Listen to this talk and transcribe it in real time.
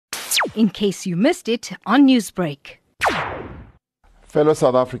in case you missed it on Newsbreak. Fellow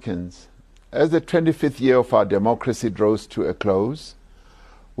South Africans, as the 25th year of our democracy draws to a close,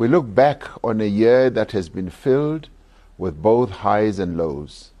 we look back on a year that has been filled with both highs and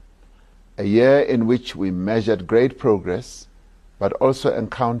lows. A year in which we measured great progress, but also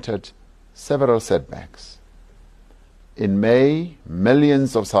encountered several setbacks. In May,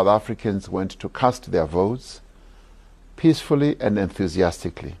 millions of South Africans went to cast their votes peacefully and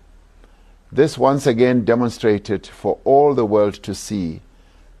enthusiastically. This once again demonstrated for all the world to see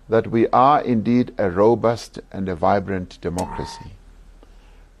that we are indeed a robust and a vibrant democracy.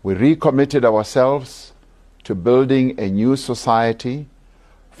 We recommitted ourselves to building a new society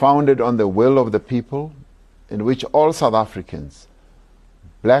founded on the will of the people, in which all South Africans,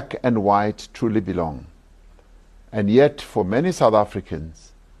 black and white, truly belong. And yet, for many South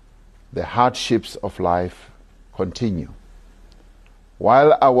Africans, the hardships of life continue.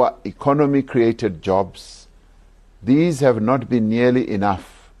 While our economy created jobs, these have not been nearly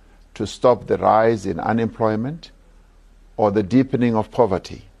enough to stop the rise in unemployment or the deepening of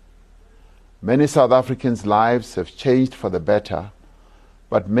poverty. Many South Africans' lives have changed for the better,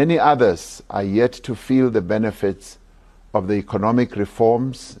 but many others are yet to feel the benefits of the economic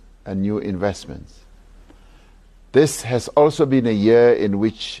reforms and new investments. This has also been a year in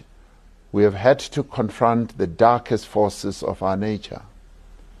which we have had to confront the darkest forces of our nature.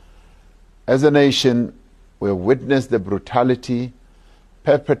 As a nation, we have witnessed the brutality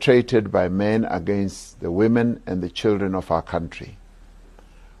perpetrated by men against the women and the children of our country.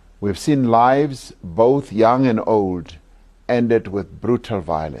 We've seen lives, both young and old, ended with brutal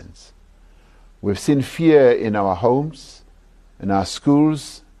violence. We've seen fear in our homes, in our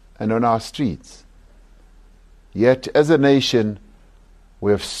schools, and on our streets. Yet, as a nation,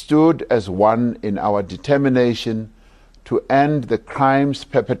 we have stood as one in our determination to end the crimes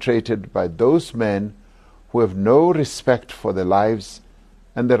perpetrated by those men who have no respect for the lives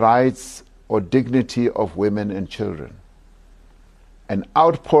and the rights or dignity of women and children. An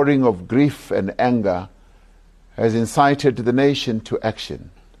outpouring of grief and anger has incited the nation to action,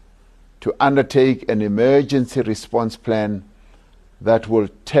 to undertake an emergency response plan that will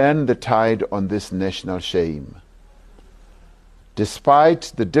turn the tide on this national shame.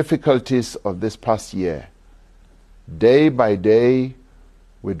 Despite the difficulties of this past year, day by day,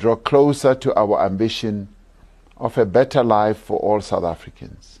 we draw closer to our ambition of a better life for all South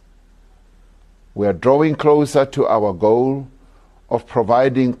Africans. We are drawing closer to our goal of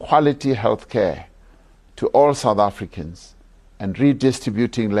providing quality health care to all South Africans and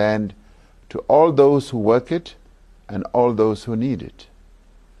redistributing land to all those who work it and all those who need it.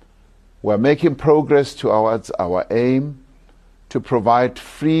 We are making progress towards our aim to provide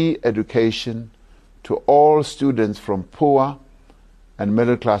free education to all students from poor and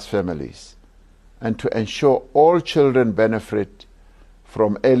middle-class families, and to ensure all children benefit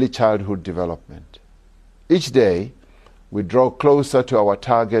from early childhood development. Each day, we draw closer to our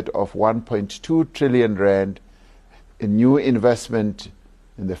target of 1.2 trillion rand in new investment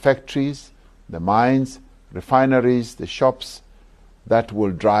in the factories, the mines, refineries, the shops that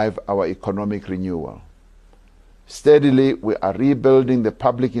will drive our economic renewal. Steadily, we are rebuilding the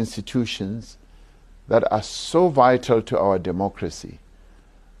public institutions that are so vital to our democracy,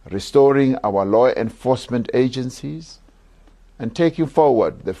 restoring our law enforcement agencies, and taking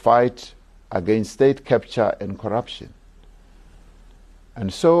forward the fight against state capture and corruption.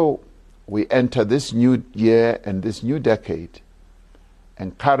 And so we enter this new year and this new decade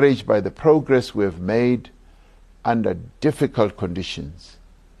encouraged by the progress we have made under difficult conditions,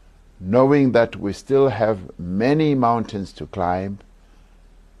 knowing that we still have many mountains to climb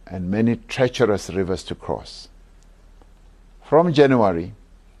and many treacherous rivers to cross. From January,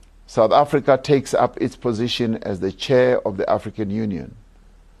 South Africa takes up its position as the chair of the African Union.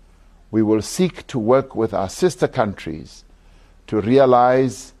 We will seek to work with our sister countries to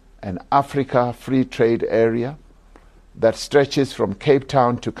realize an Africa free trade area that stretches from Cape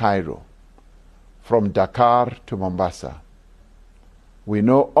Town to Cairo, from Dakar to Mombasa. We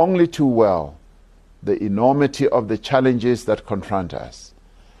know only too well the enormity of the challenges that confront us,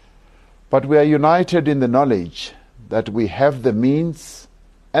 but we are united in the knowledge that we have the means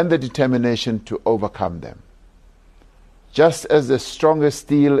and the determination to overcome them. Just as the strongest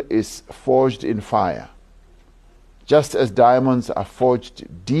steel is forged in fire, just as diamonds are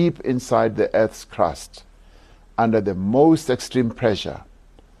forged deep inside the earth's crust under the most extreme pressure,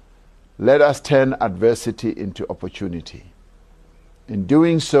 let us turn adversity into opportunity. In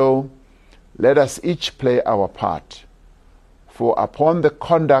doing so, let us each play our part, for upon the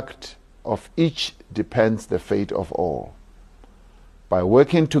conduct of each depends the fate of all. by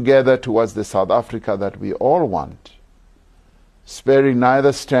working together towards the South Africa that we all want, sparing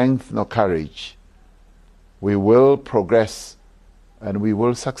neither strength nor courage, we will progress and we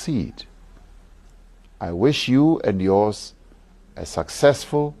will succeed. I wish you and yours a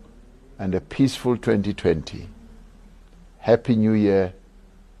successful and a peaceful 2020. Happy New Year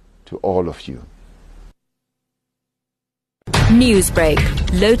to all of you. Newsbreak,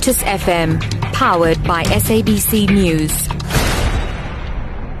 Lotus FM, powered by SABC News.